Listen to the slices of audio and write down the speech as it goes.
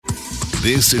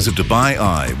This is a Dubai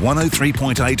Eye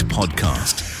 103.8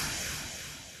 podcast.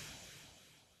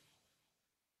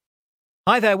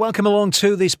 Hi there, welcome along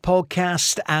to this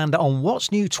podcast, and on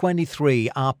What's New 23,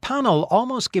 our panel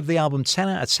almost give the album 10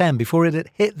 out of 10 before it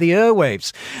hit the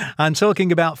airwaves. I'm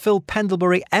talking about Phil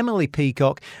Pendlebury, Emily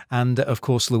Peacock, and of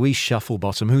course Louise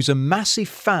Shufflebottom, who's a massive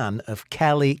fan of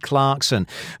Kelly Clarkson.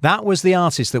 That was the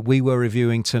artist that we were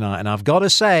reviewing tonight, and I've got to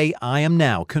say, I am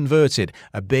now converted,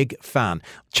 a big fan.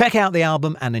 Check out the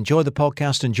album and enjoy the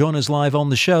podcast, and join us live on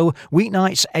the show,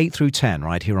 weeknights 8 through 10,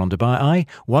 right here on Dubai Eye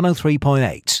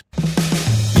 103.8.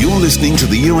 You're listening to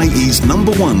the UAE's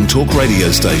 #1 talk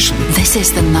radio station. This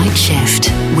is The Night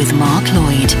Shift with Mark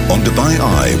Lloyd On Dubai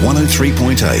Eye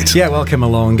 103.8. Yeah, welcome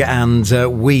along, and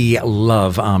we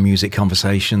love our music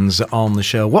conversations on the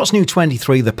show. What's New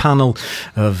 23, the panel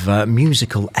of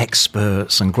musical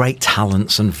experts and great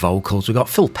talents and vocals. We've got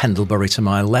Phil Pendlebury to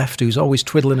my left, who's always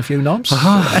twiddling a few knobs.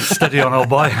 Steady on, old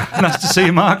boy. Nice to see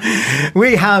you, Mark.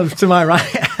 We have to my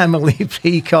right Emily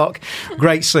Peacock,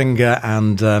 great singer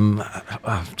and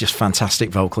just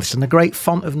fantastic vocalist and a great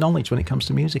font of knowledge when it comes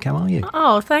to music. How are you?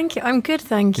 Oh, thank you. I'm good,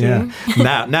 thank you.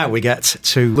 Yeah. Now we get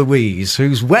to Louise,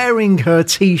 who's wearing her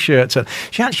T-shirt.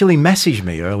 She actually messaged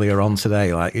me earlier on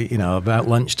today, about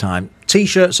lunchtime.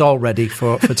 T-shirts all ready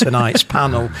for tonight's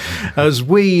panel, as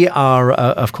we are,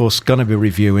 of course, going to be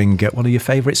reviewing one of your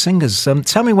favourite singers.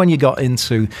 Tell me when you got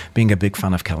into being a big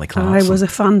fan of Kelly Clarkson. I was a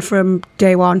fan from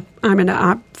day one. I'm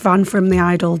a fan from the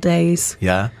Idol days.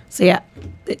 Yeah. So yeah,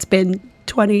 it's been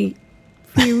 20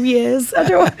 few years.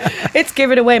 It's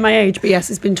given away my age, but yes,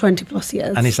 it's been 20 plus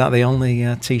years. And is that the only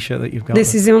T-shirt that you've got?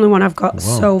 This is the only one I've got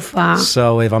so far.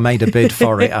 So if I made a bid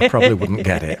for it, I probably wouldn't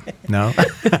get it. No?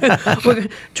 We'll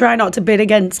try not to bid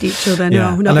against each other.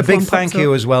 Yeah. No. And a big thank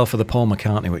you as well for the Paul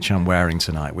McCartney, which I'm wearing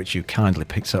tonight, which you kindly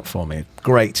picked up for me.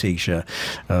 Great T-shirt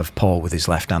of Paul with his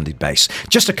left-handed bass.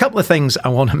 Just a couple of things I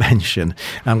want to mention.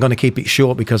 I'm going to keep it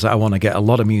short because I want to get a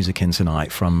lot of music in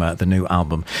tonight from the new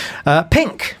album.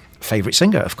 Pink, favourite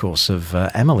singer, of course, of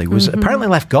Emily, was apparently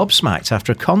left gobsmacked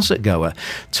after a concert goer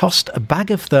tossed a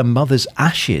bag of their mother's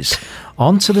ashes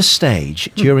onto the stage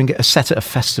during a set at a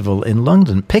festival in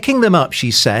London. Picking them up, she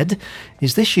said,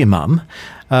 "Is this your mum?"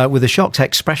 With a shocked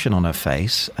expression on her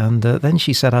face. And then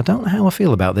she said, "I don't know how I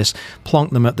feel about this,"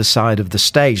 plonked them at the side of the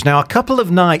stage. Now, a couple of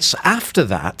nights after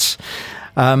that,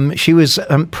 she was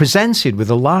presented with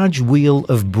a large wheel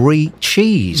of brie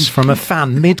cheese from a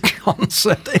fan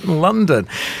mid-concert in London.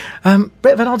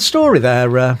 Bit of an odd story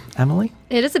there, Emily.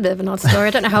 It is a bit of an odd story.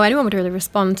 I don't know how anyone would really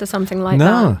respond to something like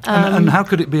No. that. And how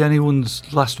could it be anyone's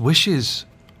last wishes?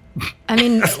 I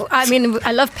mean,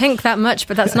 I love Pink that much,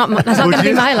 but that's not going to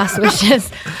be my last wishes.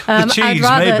 The cheese, I'd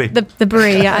rather maybe. the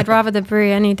brie. Yeah, I'd rather the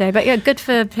brie any day. But yeah, good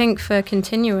for Pink for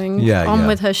continuing on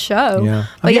with her show. Yeah.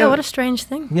 But what a strange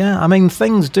thing. Yeah, I mean,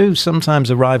 things do sometimes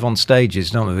arrive on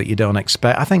stages, don't they, that you don't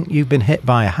expect. I think you've been hit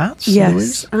by a hat, Yes,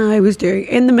 Louise? I was doing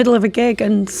in the middle of a gig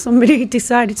and somebody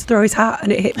decided to throw his hat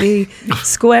and it hit me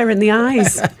square in the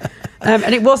eyes.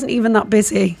 And it wasn't even that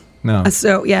busy. No.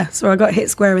 So I got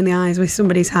hit square in the eyes with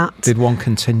somebody's hat. Did one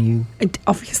continue?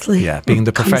 Obviously. Yeah, being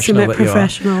the professional that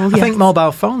professional, you are. yes. I think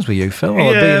mobile phones were you, Phil?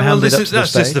 Or being handed up to the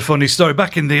that's stage? just the funny story.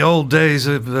 Back in the old days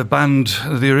of the band,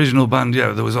 the original band,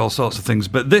 there was all sorts of things.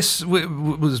 But this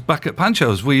was back at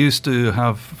Pancho's. We used to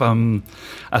have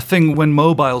a thing when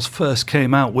mobiles first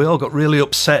came out. We all got really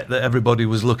upset that everybody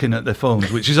was looking at their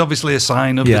phones, which is obviously a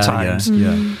sign of the times.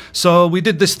 Yeah. So we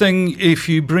did this thing. If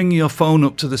you bring your phone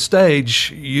up to the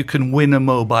stage, you can win a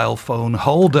mobile phone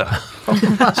holder.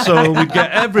 So we'd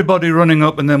get everybody running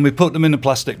up and then we put them in a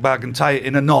plastic bag and tie it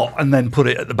in a knot and then put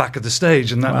it at the back of the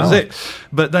stage, and that was it.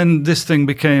 But then this thing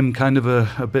became kind of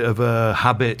a bit of a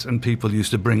habit, and people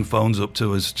used to bring phones up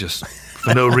to us just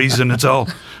for no reason at all,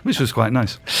 which was quite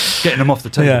nice. Getting them off the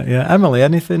table. Yeah. Emily,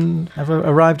 anything ever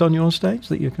arrived on your stage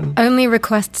that you can... Only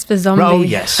requests for zombie. Oh,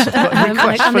 yes.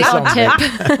 Requests and for the odd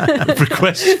zombie. tip.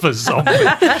 Requests for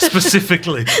zombie,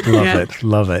 specifically.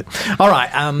 Love it. All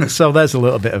right, so there's a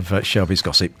little bit of showbiz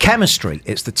gossip. Chemistry.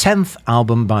 It's the 10th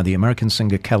album by the American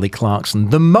singer Kelly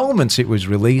Clarkson. The moment it was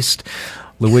released,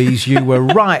 Louise, you were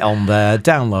right on there,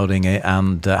 downloading it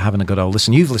and having a good old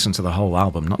listen. You've listened to the whole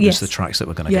album, not just the tracks that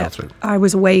we're going to go through. I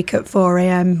was awake at 4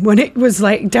 a.m. when it was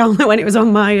when it was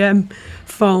on my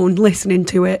phone, listening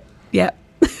to it. Yeah.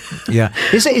 Yeah.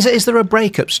 Is there a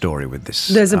breakup story with this?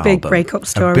 There's a big album? breakup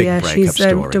story. She's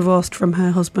story. divorced from her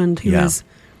husband, who is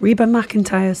Reba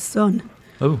McEntire's son.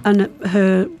 Oh. And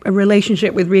her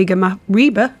relationship with Reba,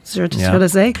 should I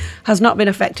say, has not been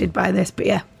affected by this. But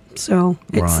yeah. So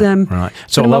it's right.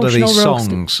 So a lot of these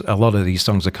roasting.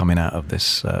 songs are coming out of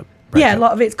this Yeah, a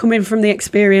lot of it's coming from the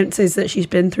experiences that she's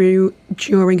been through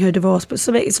during her divorce, but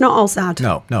some of it's not all sad.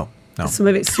 No. Some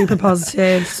of it's super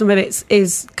positive. Some of it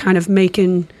is kind of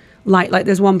making light. Like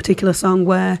there's one particular song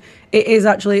where it is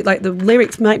actually like the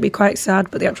lyrics might be quite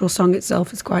sad, but the actual song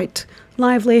itself is quite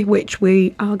lively, which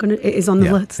it is on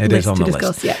the list. It is on the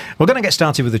discuss, list. Yeah. We're going to get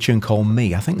started with a tune called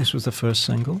Me. I think this was the first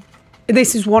single.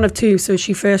 This is one of two. So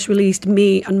she first released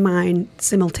Me and Mine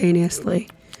simultaneously.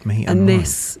 Me and Mine.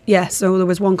 So there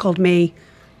was one called Me.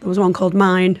 There was one called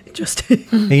Mine. Just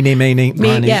Eeny, meeny,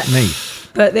 miny, me.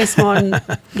 But this one,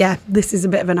 this is a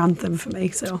bit of an anthem for me.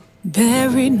 So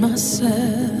buried myself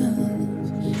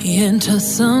into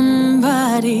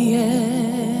somebody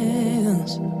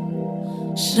else.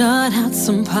 Shut out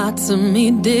some parts of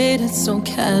me, did it so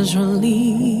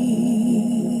casually.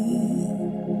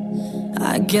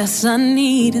 I guess I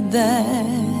needed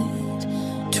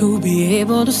that to be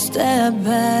able to step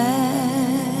back.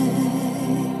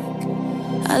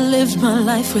 I lived my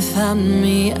life without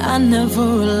me, I never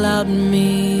allowed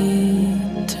me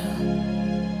to.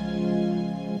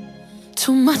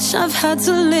 Too much I've had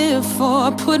to live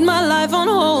for, put my life on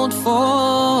hold for.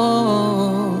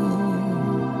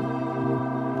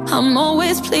 I'm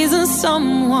always pleasing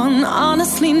someone,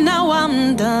 honestly now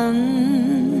I'm done.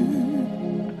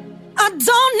 I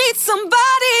don't need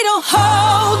somebody to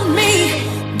hold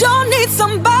me, don't need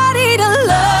somebody to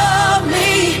love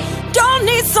me, don't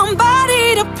need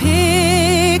somebody to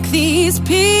pick these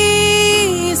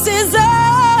pieces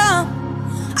up.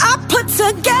 I put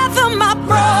together my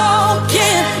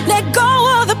broken, let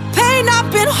go of the pain I've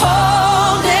been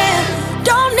holding.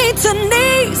 Don't need to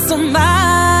need somebody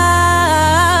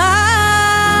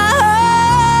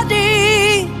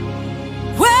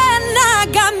when I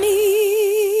got me.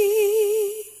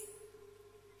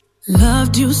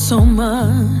 Loved you so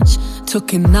much,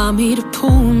 took an army to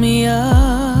pull me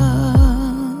up.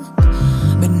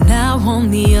 But now on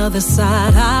the other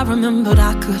side, I remembered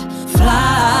I could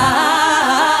fly.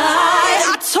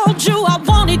 I told you I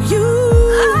wanted you,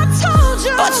 I told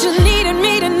you, but you needed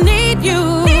me to need you.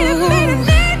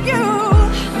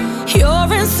 Your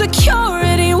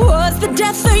insecurity was the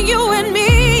death of you and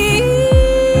me.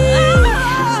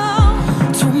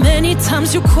 Too many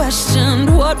times you questioned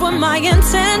what were my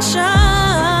intentions.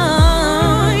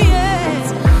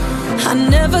 I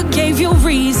never gave you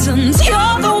reasons.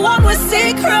 You're the one with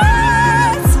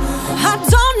secrets. I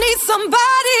don't need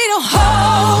somebody to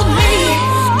hold me,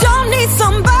 don't need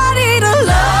somebody to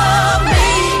love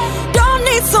me, don't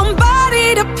need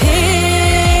somebody to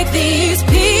pick these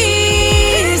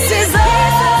pieces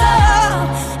up.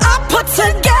 I put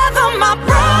together my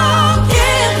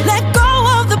broken, let go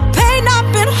of the pain I've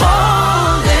been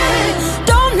holding.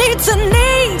 Don't need to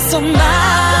need somebody.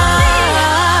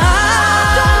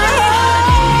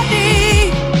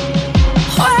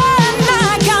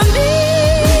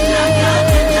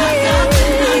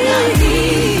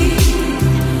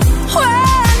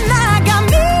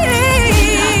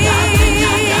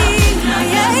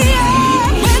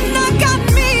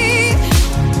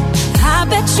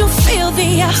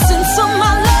 The absence of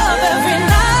my love every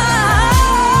night.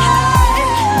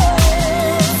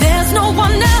 There's no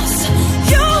one else.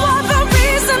 You are the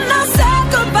reason I said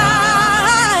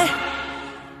goodbye.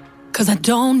 'Cause I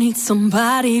don't need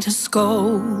somebody to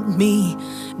scold me,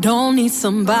 don't need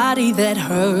somebody that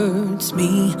hurts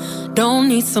me, don't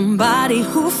need somebody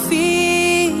who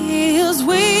feels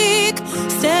weak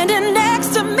standing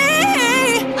next to me.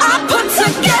 I put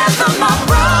together my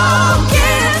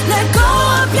broken, let go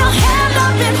of your hand.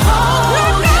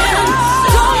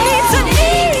 Don't need to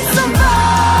need somebody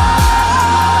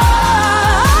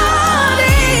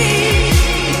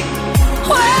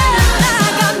when I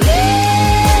got me.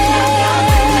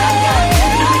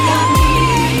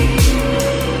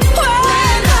 When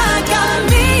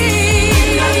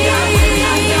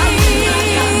I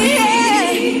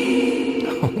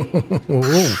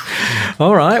got me.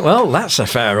 All right, well, that's a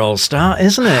fair old start,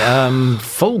 isn't it?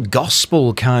 Full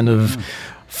gospel kind of.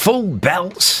 Full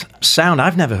belt sound.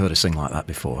 I've never heard a sing like that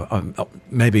before.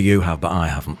 Maybe you have, but I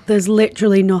haven't. There's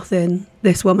literally nothing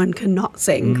this woman cannot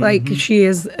sing. Mm-hmm. Like, she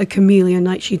is a chameleon.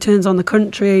 Like, she turns on the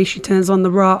country, she turns on the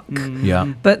rock. Mm-hmm. Yeah.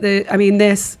 But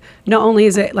this, not only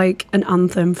is it like an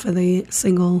anthem for the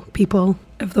single people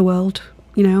of the world,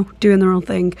 you know, doing their own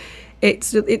thing,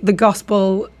 it's the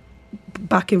gospel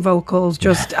backing vocals.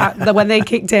 Just when they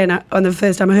kicked in, on the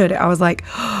first time I heard it, I was like,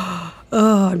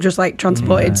 oh, I'm just like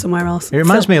transported somewhere else. It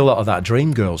reminds me a lot of that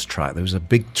Dreamgirls track. There was a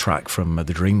big track from the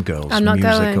Dreamgirls I'm Not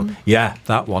musical. Going. Yeah,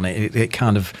 that one. It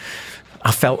kind of,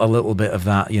 I felt a little bit of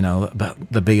that, you know, about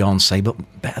the Beyonce, but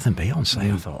better than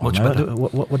Beyonce, I thought. Much better.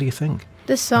 What do you think?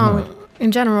 This song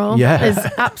in general is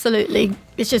absolutely,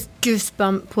 it's just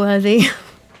goosebump worthy.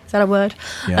 Is that a word?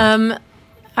 Yeah.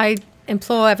 I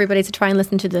implore everybody to try and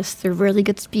listen to this through really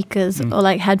good speakers or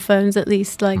like headphones at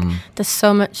least. Like there's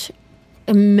so much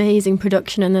amazing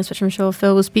production in this, which I'm sure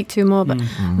Phil will speak to more, but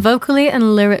vocally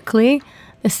and lyrically,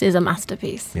 this is a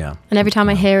masterpiece. Yeah. And every time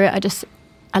I hear it,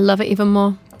 I love it even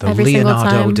more. The every single time.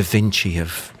 Leonardo da Vinci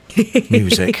of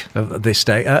music of this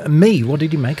day. What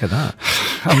did you make of that?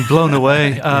 I'm blown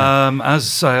away.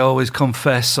 As I always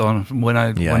confess when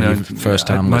I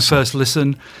first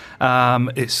listen,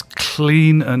 it's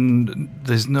clean and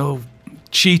there's no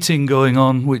cheating going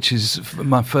on, which is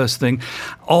my first thing.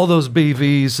 All those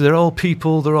BVs, they're all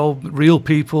people, they're all real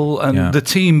people, and the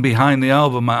team behind the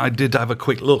album, I did have a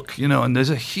quick look, and there's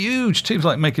a huge team, it's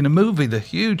like making a movie, the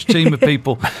huge team of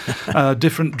people,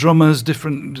 different drummers,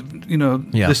 different,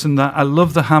 this and that. I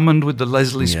love the Hammond with the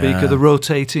Leslie speaker, the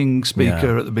rotating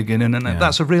speaker at the beginning, and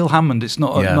that's a real Hammond, it's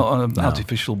not an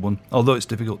artificial one, although it's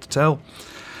difficult to tell.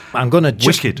 I'm going to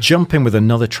just jump in with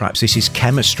another track. This is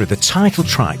Chemistry, the title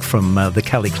track from the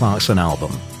Kelly Clarkson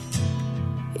album.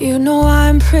 You know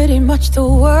I'm pretty much the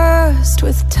worst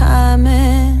with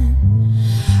timing.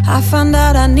 I found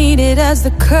out I need it as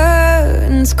the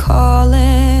curtains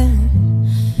calling.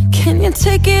 Can you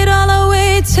take it all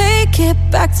away, take it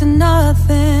back to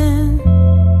nothing?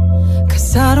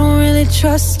 'Cause I don't really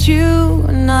trust you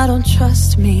and I don't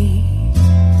trust me.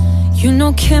 You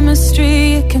know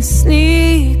chemistry, it can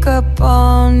sneak up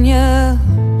on you.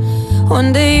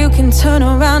 One day you can turn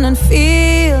around and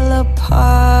feel a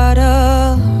part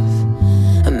of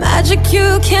a magic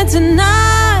you can't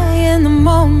deny in the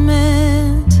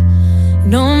moment.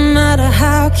 No matter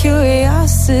how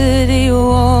curiosity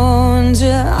warns you,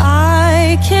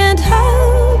 I can't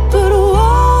help but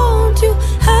want you,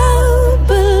 help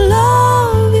but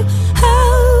love you.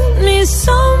 Help me,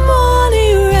 someone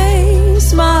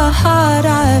erase my heart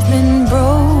I've been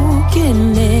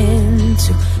broken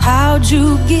into. How'd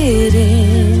you get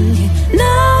in here?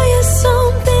 Now you're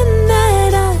something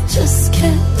that I just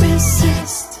can't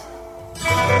resist.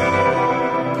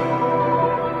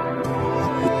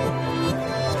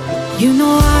 You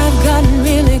know I've gotten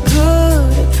really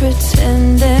good at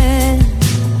pretending.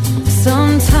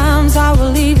 Sometimes I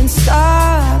will even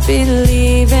start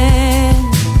believing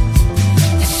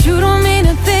that you don't mean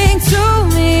a thing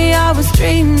to me. I was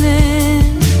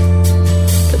dreaming,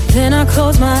 but then I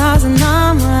close my eyes and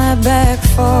I'm right back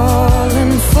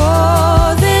falling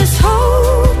for this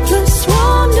hopeless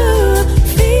wonder.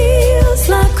 Feels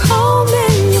like home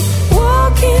and you're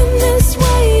walking this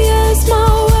way as my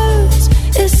words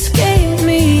escape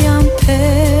me. I'm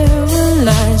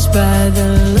paralyzed by the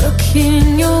look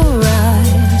in your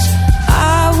eyes.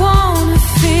 I wanna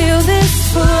feel this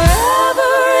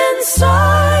forever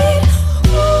inside.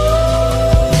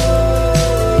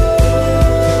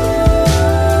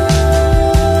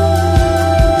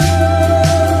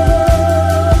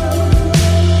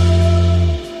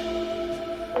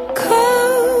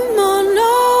 Come on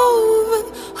over,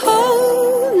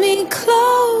 hold me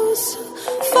close,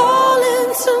 fall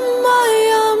into my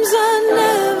arms, I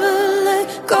never let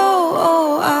go.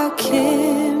 Oh, our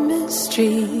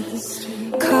chemistry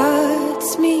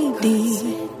cuts me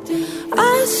deep.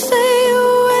 I stay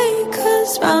awake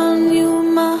 'cause round you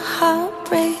my heart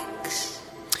breaks.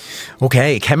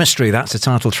 Okay, Chemistry, that's the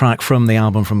title track from the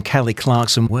album from Kelly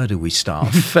Clarkson. Where do we start?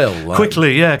 Phil?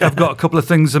 Quickly, I've got a couple of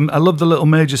things. I love the little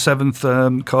major seventh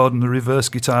chord and the reverse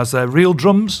guitars there. Real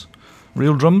drums,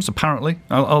 apparently.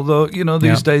 Although,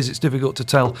 these days it's difficult to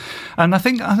tell. And I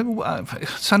think it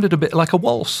sounded a bit like a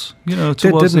waltz,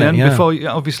 towards the end. Before you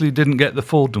obviously didn't get the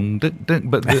full dum, but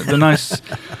the nice...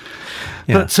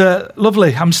 Yeah. But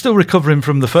lovely. I'm still recovering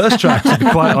from the first track, to be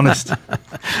quite honest.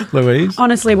 Louise?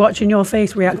 Honestly, watching your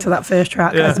face react to that first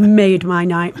track has made my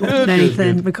night more than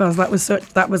anything, because that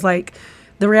was like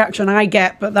the reaction I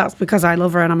get, but that's because I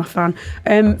love her and I'm a fan.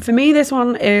 For me, this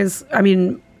one is,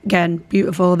 again,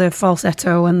 beautiful. The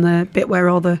falsetto and the bit where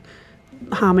all the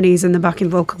harmonies and the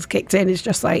backing vocals kicked in is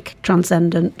just like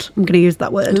transcendent. I'm going to use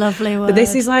that word. Lovely word.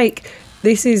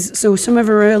 But so some of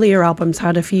her earlier albums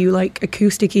had a few like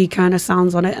acoustic-y kind of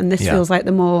sounds on it, and this feels like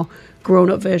the more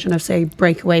grown-up version of, say,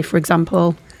 Breakaway, for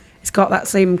example. It's got that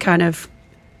same kind of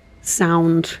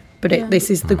sound, but this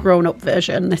is the grown-up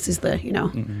version. This is the,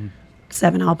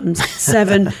 7 albums.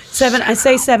 Seven. I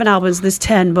say 7 albums, there's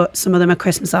 10, but some of them are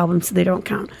Christmas albums, so they don't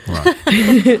count.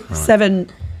 Right. 7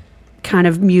 kind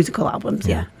of musical albums,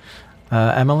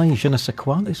 Emily, je ne sais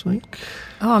quoi this week?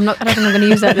 Oh, I don't think I'm going to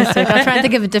use that this week. I'll try and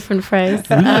think of a different phrase.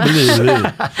 But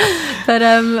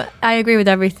I agree with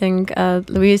everything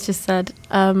Louise just said.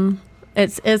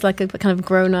 It is like a kind of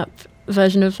grown-up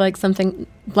version of like something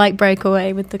like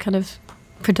Breakaway with the kind of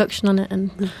production on it,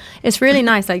 and it's really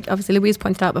nice. Like obviously Louise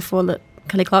pointed out before that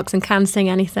Kelly Clarkson can sing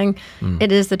anything.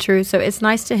 It is the truth. So it's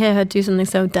nice to hear her do something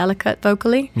so delicate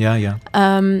vocally. Yeah.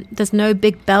 There's no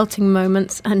big belting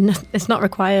moments, and it's not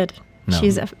required. No.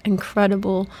 She's an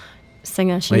incredible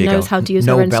singer. She There you knows go. how to use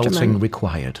no her belting instrument.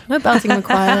 required. No belting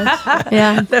required.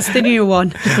 Yeah. That's the new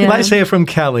one. Yeah. Let's hear from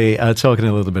Kelly talking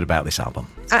a little bit about this album.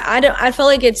 I felt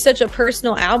like it's such a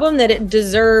personal album that it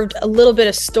deserved a little bit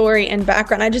of story and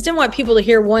background. I just didn't want people to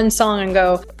hear one song and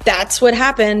go, that's what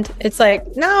happened. It's like,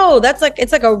 no, it's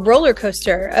like a roller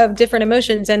coaster of different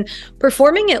emotions. And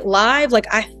performing it live, like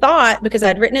I thought, because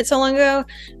I'd written it so long ago,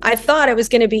 I thought it was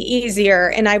going to be easier.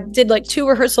 And I did like 2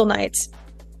 rehearsal nights,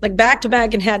 like back to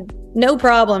back, and had no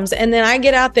problems. And then I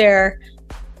get out there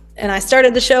and I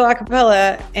started the show a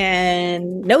cappella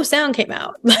and no sound came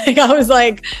out. Like I was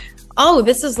like, oh,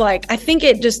 this is like, I think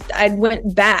I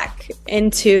went back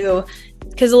into,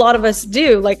 because a lot of us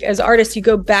do, like as artists, you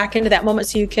go back into that moment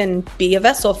so you can be a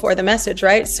vessel for the message,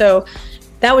 right? So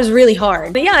that was really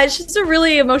hard. But yeah, it's just a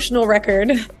really emotional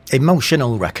record.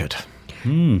 Emotional record.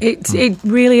 It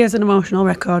really is an emotional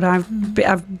record.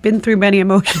 I've been through many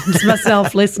emotions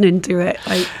myself listening to it.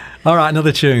 Like, All right,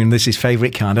 another tune. This is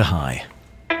Favourite Kinda High.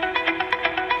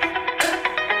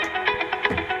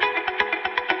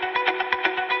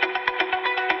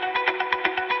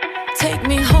 Take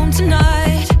me home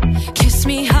tonight, kiss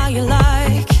me how you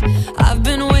like. I've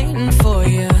been waiting for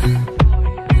you.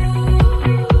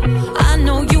 I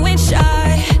know you ain't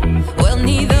shy, well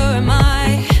neither am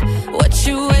I. What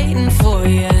you waiting for,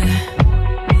 yeah.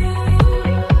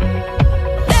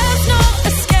 There's no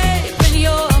escaping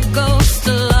your ghost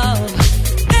of love.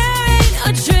 There ain't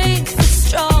a drink that's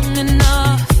strong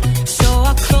enough. So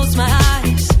I close my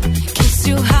eyes, kiss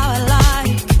you how I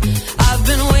like. I've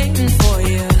been waiting for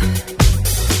you.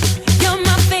 You're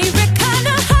my favorite kind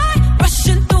of high,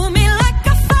 rushing through me like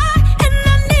a fire, and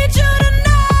I need you to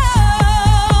know.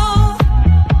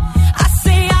 I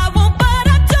say I won't, but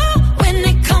I do. When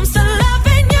it comes to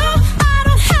loving you, I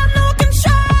don't have no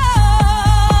control.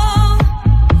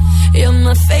 You're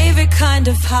my favorite kind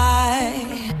of high.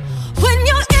 When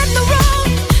you're in the room,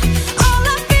 all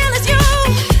I feel is you.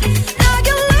 Now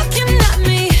you're looking at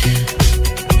me.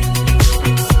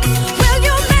 Will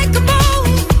you make a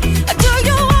move? Do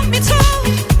you want me to?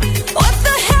 What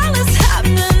the hell is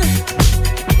happening?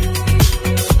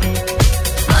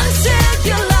 Until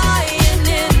you're lying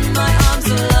in my arms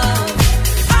of love,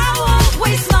 I won't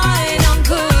waste mine on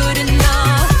good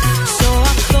enough. So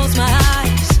I close my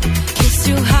eyes, kiss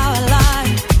you how I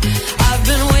like. I've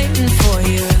been waiting for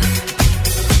you.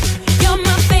 You're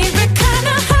my favorite kind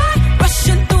of high,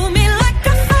 rushing through me like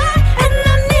a fire, and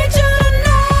I need you to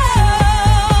know.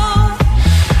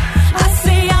 I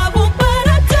say I won't, but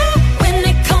I do. When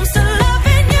it comes to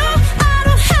loving you, I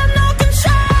don't have no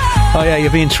control. Oh yeah,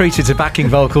 you're being treated to backing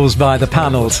vocals by the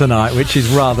panel tonight, which is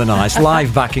rather nice.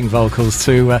 Live backing vocals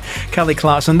to Kelly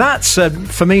Clarkson. That's,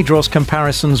 for me, draws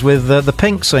comparisons with the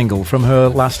Pink single from her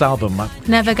last album.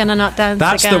 Never Gonna Not Dance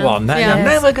That's Again. the one. Yeah.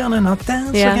 Never Gonna Not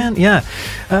Dance Yeah. Again.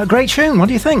 Yeah. Great tune. What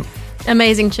do you think?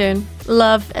 Amazing tune.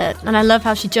 Love it. And I love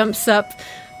how she jumps up.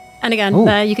 And again, Ooh.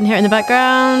 there you can hear it in the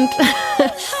background.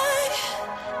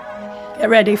 get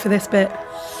ready for this bit.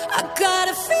 I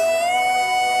gotta feel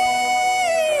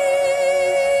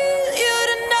you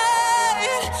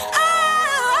tonight.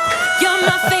 You're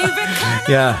my favorite kind.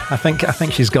 Yeah, I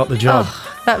think she's got the job.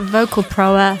 Oh, that vocal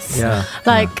prowess. Yeah,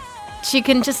 Like, she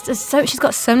can just, she's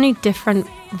got so many different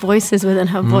voices within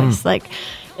her voice. Like,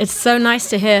 it's so nice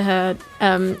to hear her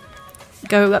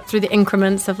go up through the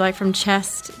increments of like from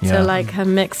chest Yeah. to like her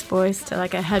mixed voice to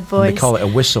like a head voice. They call it a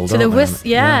whistle, to don't the they? whistle,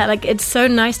 yeah, like it's so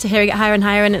nice to hear it get higher and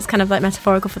higher, and it's kind of like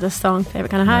metaphorical for the song. Favorite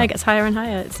kind of high, it gets higher and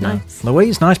higher. It's Yeah. nice.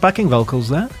 Louise, nice backing vocals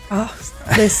there. Oh,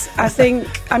 this, I think,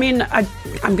 I mean,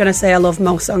 I'm going to say I love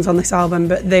most songs on this album,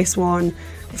 but this one,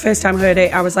 the first time I heard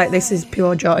it, I was like, this is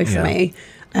pure joy for Yeah. me.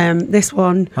 This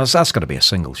one, That's got to be a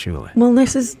single, surely. well,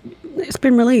 it's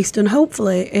been released, and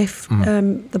hopefully, if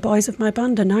the boys of my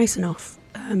band are nice enough,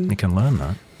 You can learn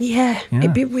that. yeah, Yeah.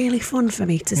 it'd be really fun for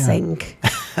me to sing.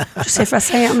 Just if I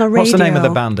say it on the radio. What's the name of the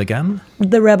band again?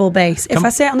 The Rebel Bass. If I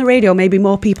say it on the radio, maybe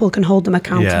more people can hold them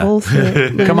accountable for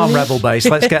it. Come on, Rebel Bass.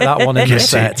 Let's get that one in the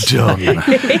set.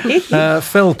 done.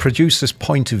 Phil, producer's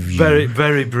point of view. Very,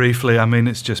 very briefly, I mean,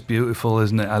 it's just beautiful,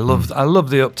 isn't it? I love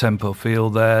the up-tempo feel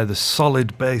there, the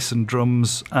solid bass and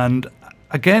drums. And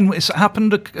again, it's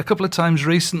happened a couple of times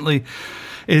recently,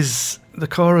 is the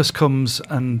chorus comes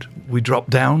and we drop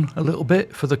down a little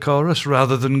bit for the chorus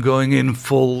rather than going in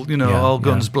full, Yeah, all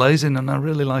guns yeah. blazing, and I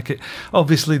really like it.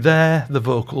 Obviously there, the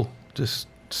vocal just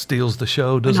steals the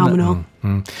show, doesn't Phenomenal.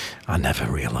 it? I never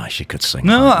realised she could sing.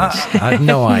 No, like this. I had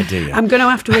no idea. I'm going to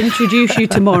have to introduce you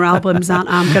to more albums, and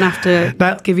I'm going to have to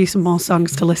Now- give you some more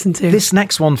songs to listen to. This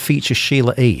next one features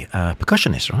Sheila E.,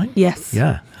 percussionist, right? Yes.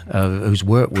 Yeah, who's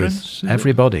worked with Prince, is it?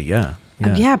 everybody. Yeah.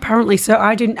 Yeah, apparently so.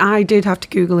 I did have to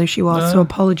Google who she was, so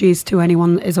apologies to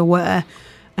anyone that is aware.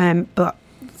 But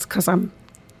it's because I'm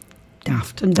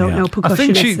daft and don't Yeah. know I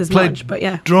think she percussionists as played much. But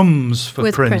yeah, drums for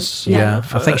With Prince. Prince, Yeah,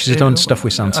 I think she's done stuff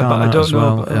with but Santana I don't as know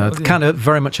well. about- yeah. Kind of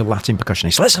very much a Latin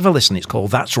percussionist. Let's have a listen. It's called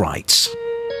That's Right.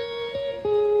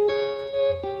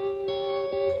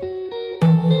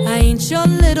 I ain't your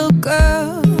little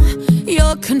girl.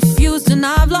 You're confused and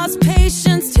I've lost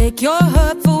patience. Take your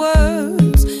hurt for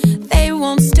words. They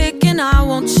won't stick and I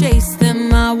won't chase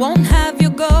them. I won't have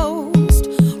your ghost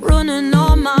running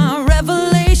all my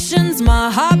revelations. My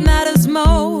heart matters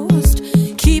most.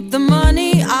 Keep the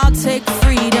money, I'll take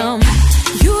freedom.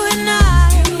 You and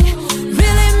I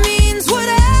really means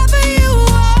whatever you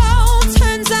want.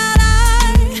 Turns out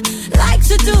I like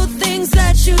to do things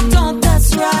that you don't.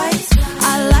 That's right.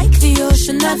 I like the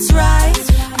ocean, that's right.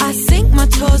 I sink my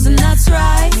toes and that's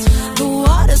right. The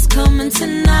water's coming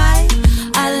tonight.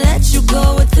 I let you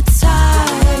go with the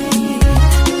tide.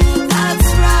 That's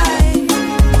right.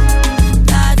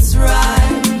 That's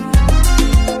right.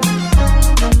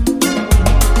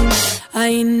 I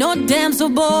ain't no damsel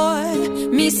boy.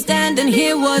 Me standing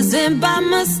here wasn't by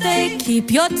mistake.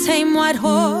 Keep your tame white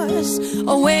horse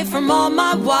away from all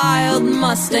my wild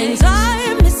Mustangs.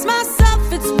 I miss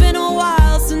myself, it's been a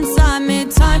while since I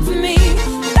made time for me.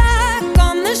 Back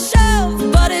on the shelf,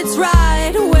 but it's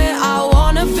right where I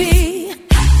wanna be.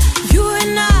 You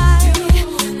and I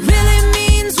really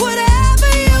means whatever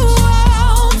you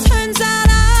want. Turns out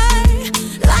I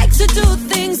like to do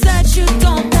things that you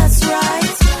don't. That's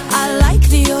right. I like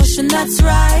the ocean, that's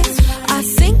right. I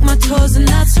sink my toes and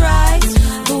that's right.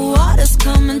 The water's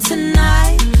coming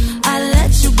tonight. I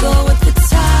let you go with the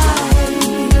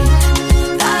tide.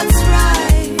 That's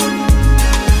right.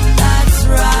 That's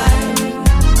right.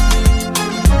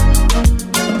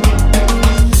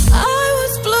 I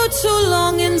was blue too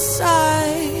long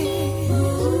inside.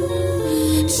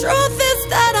 Truth is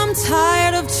that I'm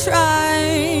tired of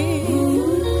trying.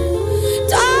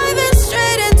 Diving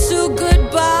straight into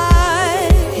goodbye.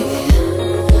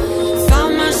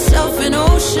 Found myself in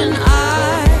ocean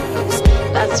eyes.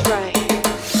 That's right.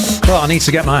 Well, I need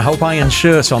to get my Hawaiian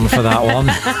shirt on for that one.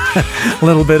 A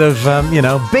little bit of,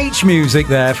 beach music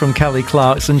there from Kelly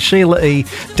Clarkson. Sheila E.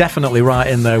 definitely right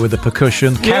in there with the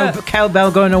percussion. Yeah.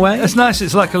 Cowbell going away. It's nice.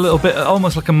 It's like a little bit,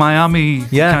 almost like a Miami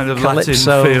kind of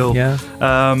calypso, Latin feel. Yeah.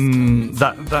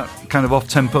 That kind of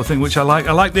off-tempo thing, which I like.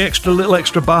 I like the little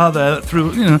extra bar there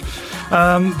through.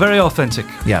 Very authentic.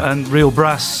 Yeah. And real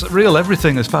brass, real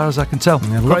everything, as far as I can tell.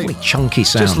 Yeah, Great. lovely chunky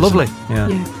sounds. Just lovely. Yeah.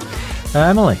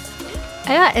 Emily.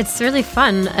 Yeah, it's really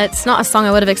fun. It's not a song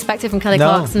I would have expected from Kelly No,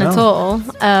 Clarkson at no. all.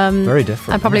 Very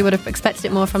different, I probably yeah. would have expected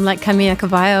it more from like Camila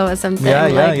Cabello or something.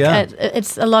 Yeah.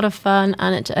 It's a lot of fun,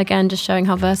 and it again just showing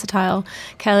how versatile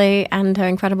Kelly and her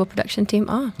incredible production team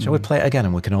are. Shall we play it again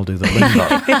and we can all do the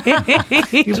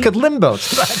limbo? You could limbo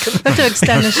to that. We have to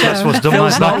extend the show. That's what's done my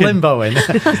Phil's not knocking.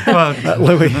 limboing. Well,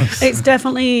 Louis. it's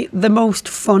definitely the most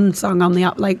fun song on the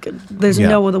app. Like, there's Yeah.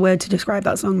 no other word to describe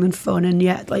that song than fun, and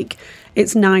yet, like,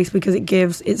 it's nice because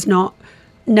it's not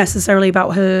necessarily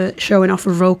about her showing off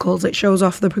her vocals. It shows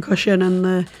off the percussion and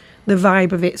the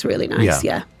vibe of it's really nice.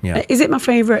 Yeah. Yeah. Is it my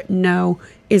favourite? No.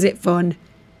 Is it fun?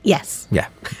 Yes. Yeah,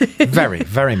 very,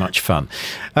 very much fun.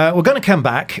 We're going to come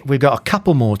back. We've got a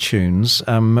couple more tunes.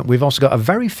 We've also got a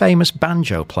very famous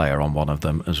banjo player on one of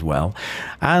them as well.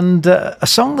 And a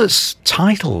song that's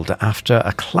titled after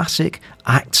a classic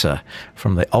actor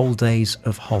from the old days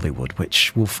of Hollywood,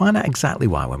 which we'll find out exactly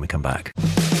why when we come back.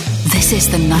 This is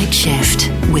The Night Shift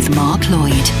with Mark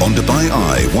Lloyd. On Dubai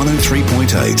Eye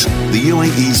 103.8, the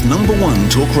UAE's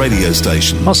 #1 talk radio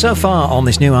station. Well, so far on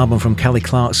this new album from Kelly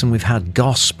Clarkson, we've had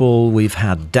gospel, we've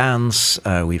had dance,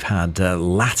 we've had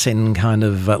Latin kind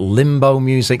of limbo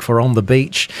music for On the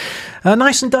Beach.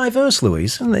 Nice and diverse,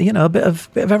 Louise, isn't it? A bit of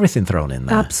everything thrown in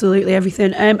there. Absolutely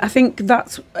everything. I think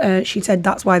that's, she said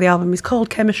that's why the album is called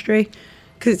Chemistry,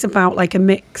 because it's about like a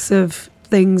mix of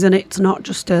things, and it's not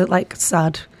just a like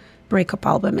sad breakup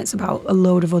album. It's about a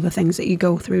load of other things that you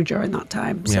go through during that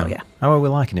time. So yeah. How are we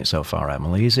liking it so far,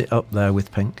 Emily? Is it up there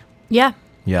with Pink? Yeah.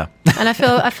 Yeah. And I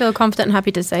feel confident and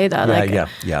happy to say that.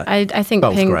 Yeah. I think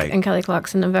Both Pink great. and Kelly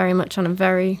Clarkson are very much on a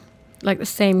very like the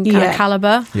same kind of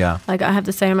caliber. Yeah. Like I have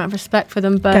the same amount of respect for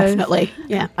them both. Definitely.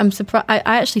 Yeah. I'm surprised. I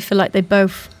actually feel like they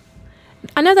both.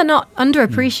 I know they're not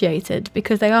underappreciated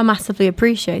because they are massively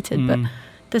appreciated, but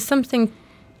there's something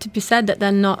to be said that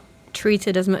they're not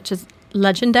treated as much as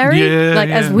legendary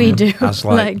as Yeah. we do. As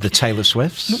like the Taylor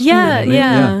Swifts.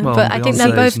 Yeah. Well, But I think they're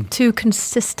Beyonce's both two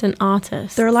consistent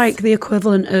artists. They're like the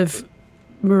equivalent of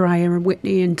Mariah and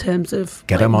Whitney in terms of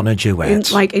Get them on a duet.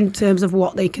 in terms of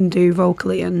what they can do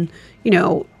vocally, and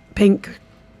Pink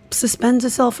suspends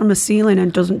herself from a ceiling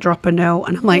and doesn't drop a note,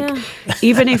 and I'm like,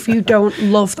 even if you don't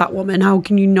love that woman, how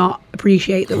can you not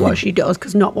appreciate that what she does?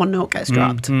 Because not one note gets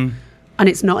dropped, and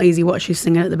it's not easy what she's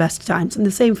singing at the best of times. And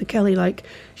the same for Kelly. Like,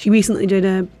 she recently did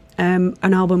an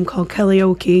album called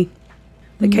Kellyoke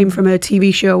that came from a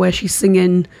TV show where she's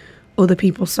singing other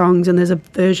people's songs, and there's a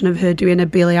version of her doing a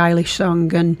Billie Eilish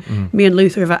song, and me and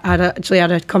Luther have actually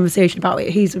had a conversation about it.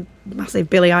 He's a massive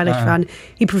Billie Eilish fan.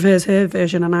 He prefers her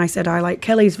version, and I said I like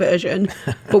Kelly's version,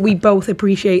 but we both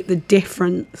appreciate the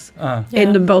difference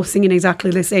in them both singing exactly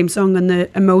the same song and the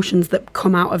emotions that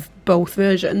come out of both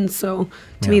versions. So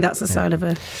to me, that's the side of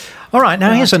it. All right,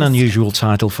 now here's an unusual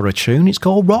title for a tune. It's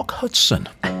called Rock Hudson.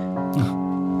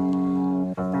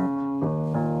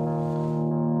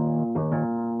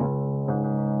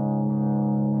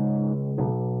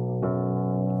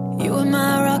 You were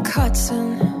my Rock Hudson.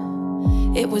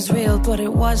 It was real, but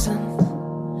it wasn't.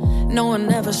 No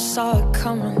one ever saw it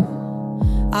coming.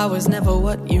 I was never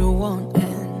what you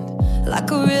wanted. Like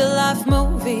a real life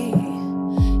movie.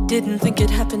 Didn't think it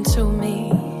happened to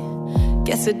me.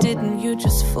 Guess it didn't, you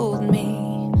just fooled me.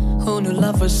 Who knew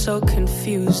love was so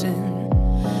confusing?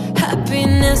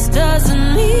 Happiness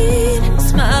doesn't mean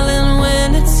smiling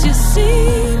when it's your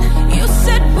scene. You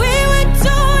said we were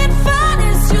doing fine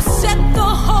as you set the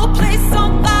whole place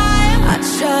on fire. I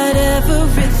tried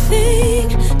everything,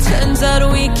 turns out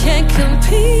we can't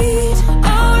compete.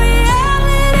 Oh,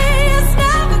 reality is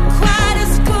never quite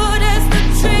as good as the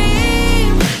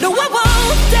dream. No, I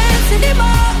won't dance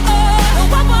anymore. No,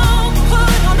 I won't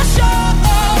put on a show.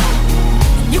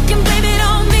 You can blame it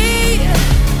on me.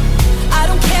 I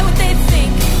don't care what they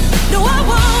think. No, I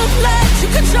won't let you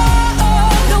control.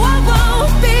 No, I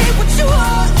won't be what you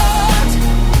want.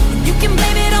 You can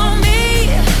blame it on me.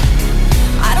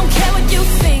 I don't care what you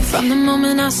think. From the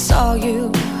moment I saw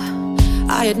you,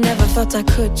 I had never felt I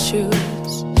could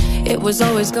choose. It was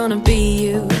always gonna be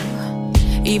you,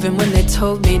 even when they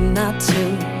told me not to.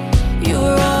 You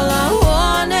were all I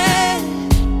wanted,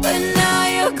 but now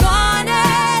you're gone.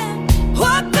 And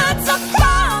what good's a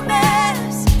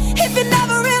promise if you're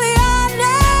never really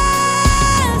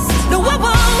honest? No, I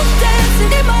won't dance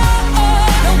anymore.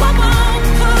 No, I won't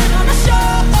put on a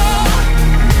show.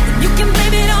 You can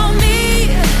blame it on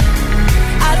me.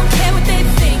 I don't care what they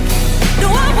think. No,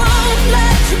 I won't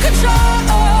let you control.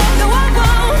 No, I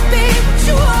won't be what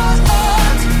you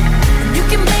want. You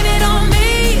can blame it on me.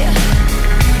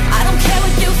 I don't care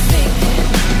what you think.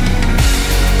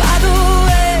 By the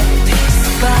way, piece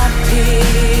by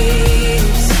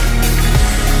piece,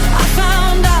 I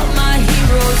found out my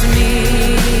hero's me.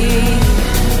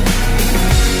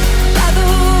 By the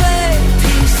way,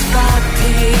 piece by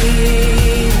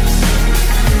piece,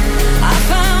 I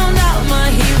found out my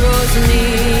hero's me.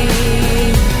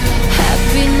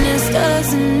 Happiness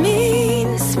doesn't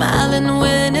mean smiling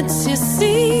when it's your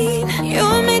scene. You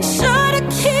made sure to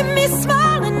keep me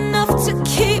smiling enough to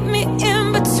keep me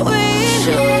in between.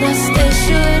 Should I stay,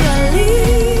 should I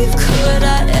leave? Could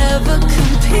I ever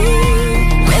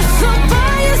compete with a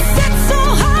bar you set so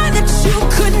high that you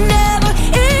could never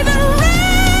even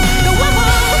reach? No, I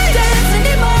won't dance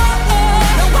anymore.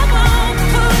 No, I won't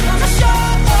put on a show.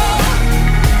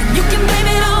 You can blame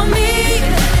it on me.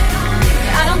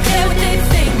 I don't care what they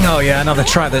think. Oh yeah, another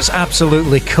track that's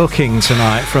absolutely cooking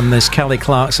tonight from this Kelly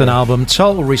Clarkson album.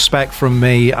 Total respect from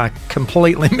me. I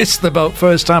completely missed the boat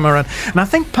first time around. And I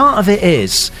think part of it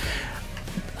is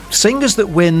singers that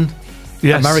win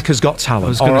America's Got Talent I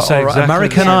was gonna say or exactly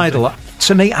American the same Idol.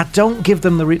 To me, I don't give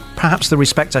them perhaps the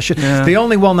respect I should. Yeah. The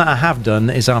only one that I have done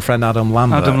is our friend Adam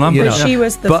Lambert. Adam Lambert, But she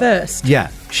was the first. Yeah,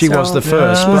 she So- was the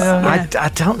first. Yeah, but yeah. I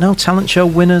don't know talent show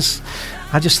winners.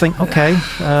 I just think, okay,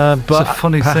 but a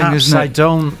funny thing, perhaps isn't it? I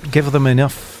don't give them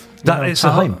enough time.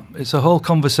 It's a whole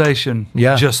conversation.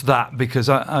 Yeah. Just that, because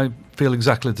I feel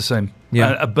exactly the same.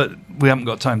 Yeah. But we haven't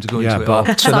got time to go Yeah, into it. all. but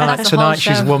That's the whole tonight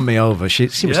she's show. won me over. She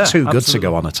was Yeah, too good to absolutely.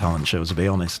 go on a talent show, to be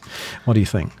honest. What do you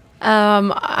think?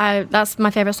 That's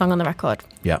my favourite song on the record.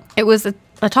 Yeah. It was a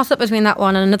toss-up between that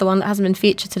one and another one that hasn't been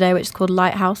featured today, which is called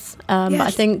Lighthouse. But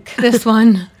I think this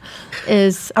one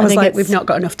is... I was think like, it's- we've not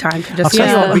got enough time to I'll just. tell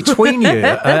you what, between you,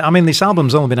 I mean, this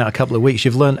album's only been out a couple of weeks.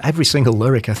 You've learned every single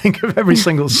lyric, I think, of every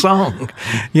single song.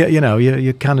 Yeah,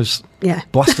 you're kind of Yeah.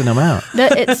 blasting them out.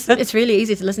 It's really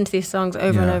easy to listen to these songs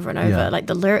over and Yeah, over and over. yeah. Like,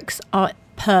 the lyrics are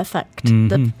perfect.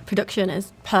 The production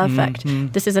is perfect.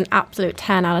 This is an absolute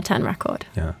 10 out of 10 record.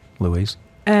 Yeah, Louise.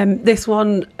 This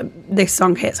song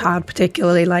hits hard,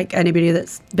 particularly like anybody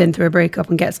that's been through a breakup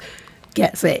and gets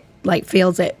it, like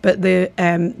feels it. But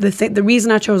the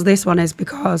reason I chose this one is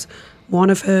because one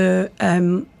of her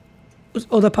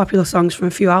other popular songs from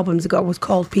a few albums ago was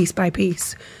called Piece by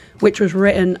Piece, which was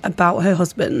written about her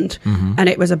husband, and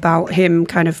it was about him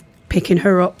kind of picking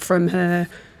her up from her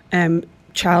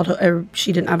childhood.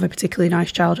 She didn't have a particularly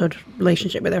nice childhood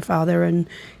relationship with her father, and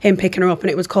him picking her up, and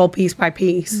it was called Piece by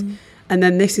Piece. And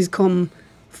then this has come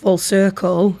full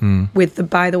circle with the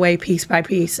By the Way, Piece by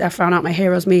Piece, I found out my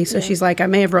hero's me. So she's like, I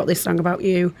may have wrote this song about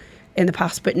you in the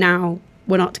past, but now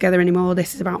we're not together anymore.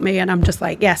 This is about me. And I'm just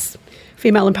like, yes,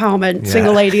 female empowerment,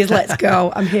 single ladies, let's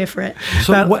go. I'm here for it.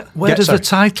 So where does the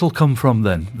title come from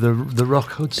then? The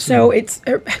Rock Hudson? So it's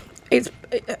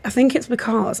I think it's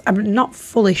because, I'm not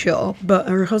fully sure, but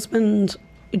her husband,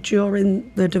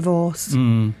 during the divorce,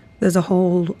 there's a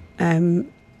whole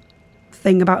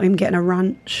thing about him getting a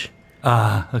ranch.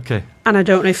 Okay. And I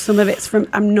don't know if some of it's from,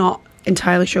 I'm not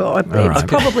entirely sure. It's right.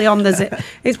 probably on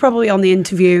it's probably on the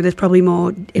interview. There's probably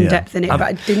more in depth in it, but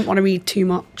I didn't want to read too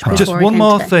much. Just one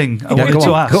more thing I wanted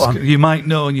to ask. Go on. You might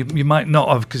know, and you might not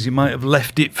have, because you might have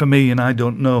left it for me, and I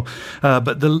don't know.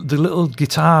 But the little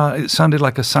guitar, it sounded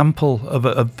like a sample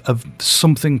of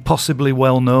something possibly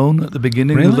well known at the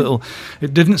beginning. Really?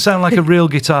 It didn't sound like a real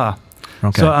guitar.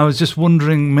 Okay. So I was just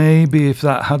wondering maybe if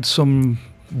that had some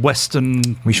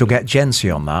Western. We shall get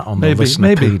Jency on that on the Maybe,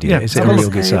 Listenerpedia. yeah. Is it a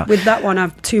real guitar? With that one,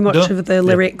 I've too much of the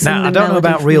lyrics. Now, and the I don't know melody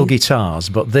about for real me. guitars,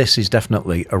 but this is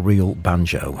definitely a real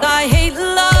banjo. I hate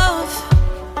love,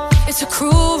 it's a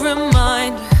cruel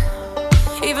reminder.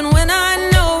 Even when I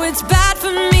know it's bad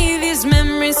for me, these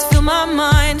memories fill my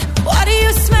mind. Why do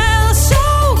you smell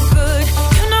so good?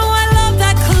 You know I love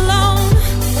that cologne.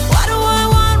 Why do I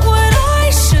want what I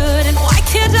should? And why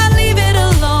can't I leave it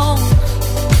alone?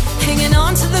 Hanging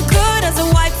on to the good as I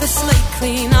wipe the slate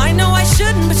clean. I know I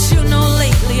shouldn't, but you know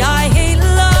lately I hate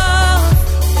love.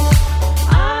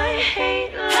 I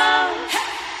hate love.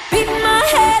 Beating my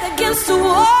head against the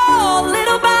wall.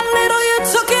 Little by little you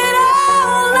took it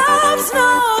all. Love's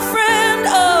no friend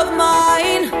of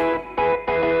mine.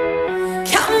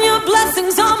 Counting your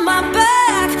blessings on my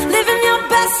back. Living your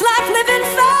best life, living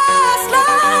fast.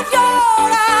 Love,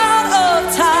 you're out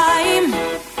of time.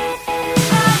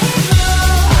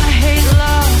 I hate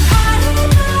love.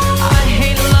 I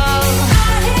hate love.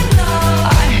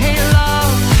 I hate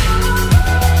love.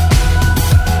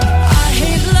 I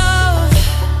hate love.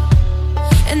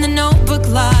 And the Notebook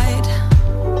lied.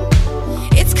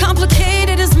 It's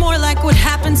complicated, it's more like what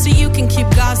happened, so you can keep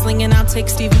Gosling and I'll take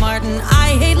Steve Martin.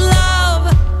 I hate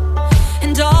love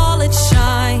and all its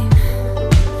shine.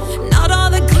 Not all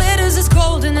that glitters is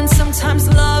golden, and sometimes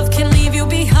love can leave you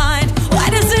behind. Why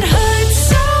does it hurt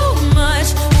so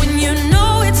much when you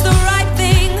know it's the right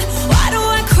thing? Why do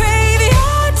I crave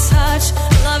your touch?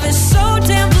 Love is so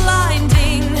damn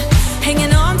blinding.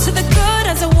 Hanging on to the good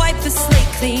as I wipe the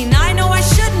slate clean. I know I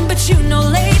shouldn't, but you know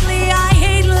lately I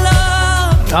hate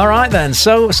love. All right then,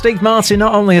 so Steve Martin,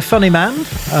 not only a funny man,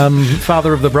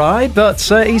 father of the bride, but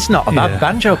he's not a bad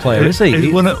banjo player, is he?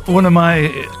 He's one of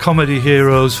my comedy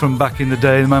heroes from back in the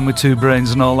day, the man with two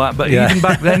brains and all that. But even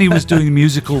back then, he was doing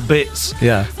musical bits.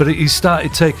 Yeah. But he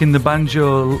started taking the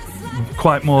banjo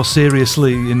quite more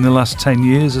seriously in the last 10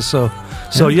 years or so.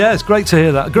 So yeah, it's great to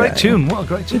hear that. Great tune. What a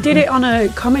great tune. He did it on a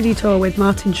comedy tour with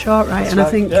Martin Short, right? That's and right,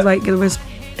 I think like there was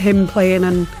him playing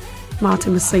and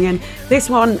Martin was singing. This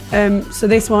one, so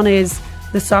this one is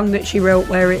the song that she wrote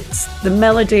where it's the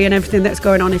melody and everything that's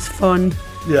going on is fun,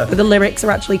 but the lyrics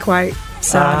are actually quite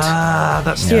sad.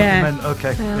 That's what I meant.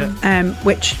 Okay.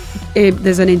 Which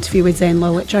there's an interview with Zane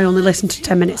Lowe, which I only listened to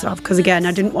 10 minutes of because again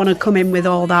I didn't want to come in with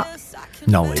all that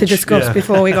knowledge to discuss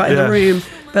before we got in the room.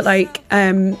 But like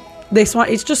this one,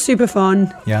 it's just super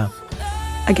fun. Yeah.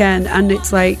 Again, and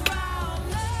it's like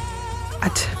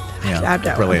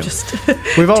Brilliant.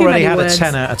 We've already had a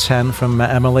 10 out of 10 from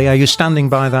Emily. Are you standing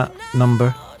by that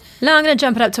number? No, I'm going to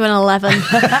jump it up to an 11.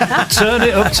 Turn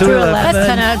it up to 11. Let's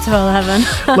turn it up to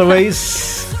 11.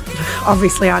 Louise?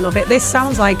 Obviously, I love it. This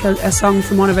sounds like a song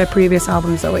from one of her previous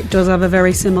albums, though. It does have a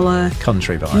very similar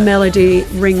country vibe, melody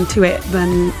ring to it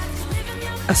than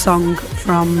a song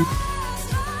from...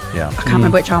 I can't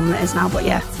remember which album it is now, but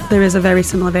yeah, there is a very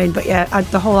similar vein. But yeah,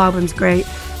 the whole album's great.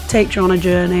 Takes you on a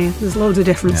journey. There's loads of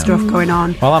different stuff going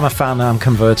on. Well, I'm a fan. I'm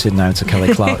converted now to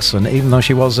Kelly Clarkson, even though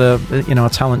she was a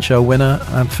talent show winner.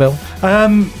 Phil,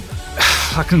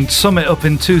 I can sum it up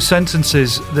in 2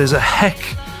 sentences. There's a heck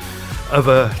of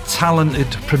a talented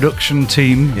production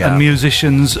team and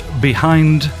musicians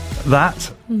behind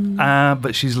that,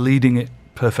 but she's leading it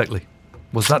perfectly.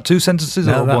 Was that 2 sentences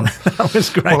or one? That was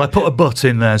great. Well, I put a but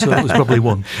in there, so that was probably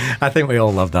one. I think we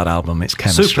all love that album. It's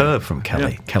Chemistry Superb. from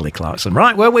Kelly Clarkson.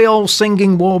 Right, were we all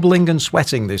singing, warbling and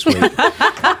sweating this week?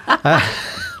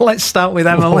 Let's start with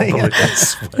Emily.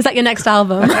 Is that your next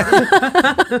album?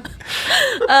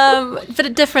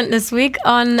 Bit different this week.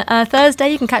 On Thursday,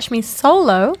 you can catch me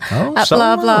solo at solo.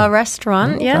 Blah Blah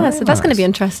Restaurant. So that's going to be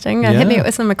interesting. Hit me up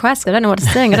with some requests. I don't know what to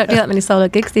sing. I don't do that many solo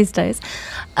gigs these days.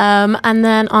 And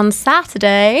then on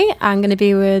Saturday, I'm going to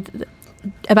be with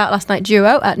About Last Night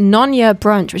duo at Nonya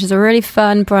Brunch, which is a really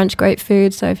fun brunch, great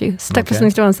food. So if you're stuck for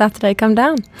something to do on Saturday, come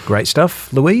down. Great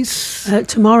stuff. Louise?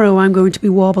 Tomorrow I'm going to be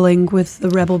wobbling with the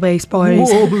Rebel Bass Boys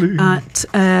at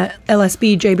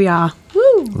LSB JBR.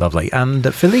 Woo! Lovely.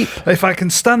 And Philippe? If I can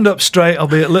stand up straight, I'll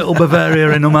be at Little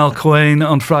Bavaria in Alcuin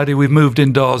on Friday. We've moved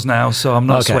indoors now, so I'm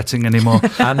not sweating anymore.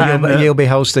 And you'll be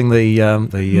hosting the no,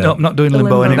 I'm not doing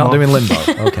Limbo anymore. Not doing Limbo.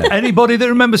 Okay. Anybody that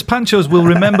remembers Panchos will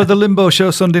remember the Limbo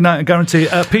show Sunday night, I guarantee.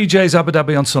 PJ's Abu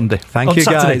Dhabi on Sunday. Thank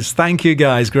you,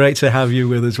 guys. Great to have you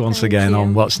with us once again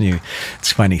on What's New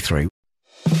 23.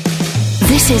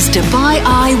 This is Dubai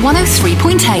Eye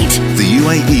 103.8. The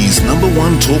UAE's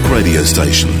 #1 talk radio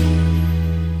station.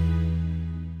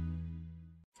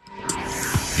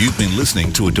 You've been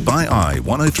listening to a Dubai Eye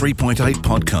 103.8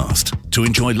 podcast. To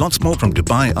enjoy lots more from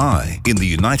Dubai Eye in the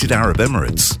United Arab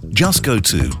Emirates, just go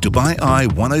to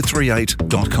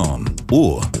DubaiEye1038.com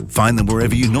or find them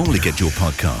wherever you normally get your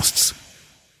podcasts.